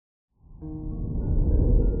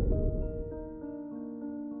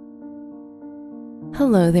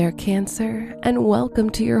Hello there, Cancer, and welcome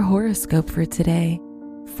to your horoscope for today,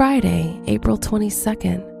 Friday, April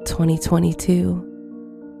 22nd,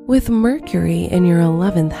 2022. With Mercury in your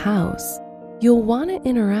 11th house, you'll want to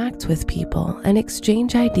interact with people and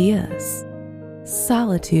exchange ideas.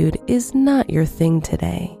 Solitude is not your thing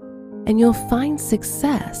today, and you'll find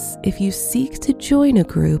success if you seek to join a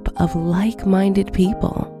group of like-minded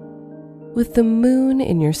people. With the moon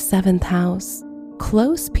in your 7th house,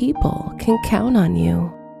 close people can count on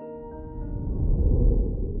you.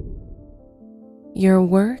 Your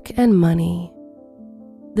work and money.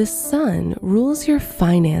 The sun rules your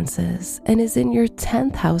finances and is in your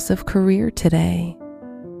 10th house of career today.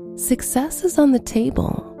 Success is on the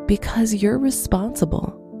table because you're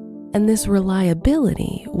responsible, and this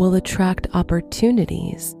reliability will attract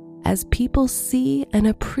opportunities as people see and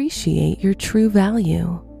appreciate your true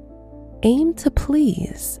value. Aim to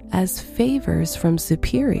please, as favors from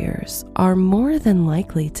superiors are more than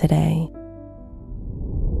likely today.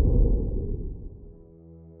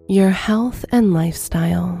 Your health and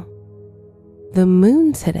lifestyle. The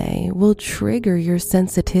moon today will trigger your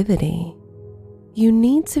sensitivity. You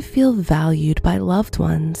need to feel valued by loved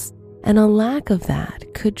ones, and a lack of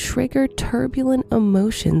that could trigger turbulent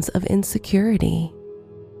emotions of insecurity.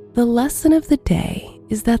 The lesson of the day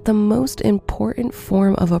is that the most important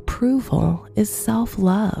form of approval is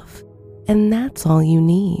self-love, and that's all you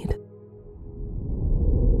need.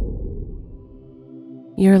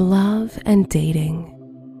 Your love and dating.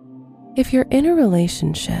 If you're in a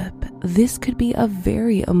relationship, this could be a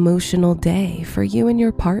very emotional day for you and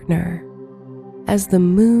your partner. As the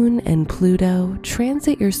moon and Pluto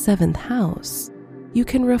transit your 7th house, you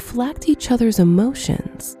can reflect each other's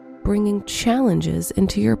emotions, bringing challenges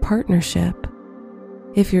into your partnership.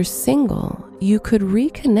 If you're single, you could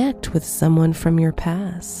reconnect with someone from your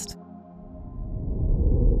past.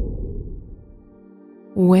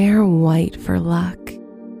 Wear white for luck.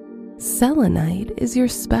 Selenite is your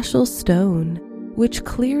special stone, which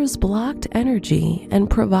clears blocked energy and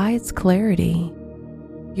provides clarity.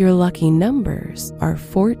 Your lucky numbers are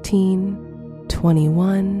 14,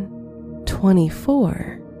 21,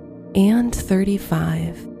 24, and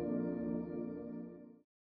 35.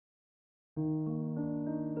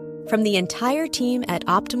 From the entire team at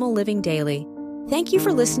Optimal Living Daily, thank you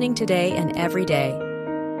for listening today and every day.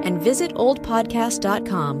 And visit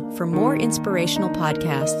oldpodcast.com for more inspirational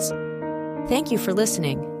podcasts. Thank you for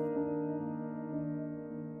listening.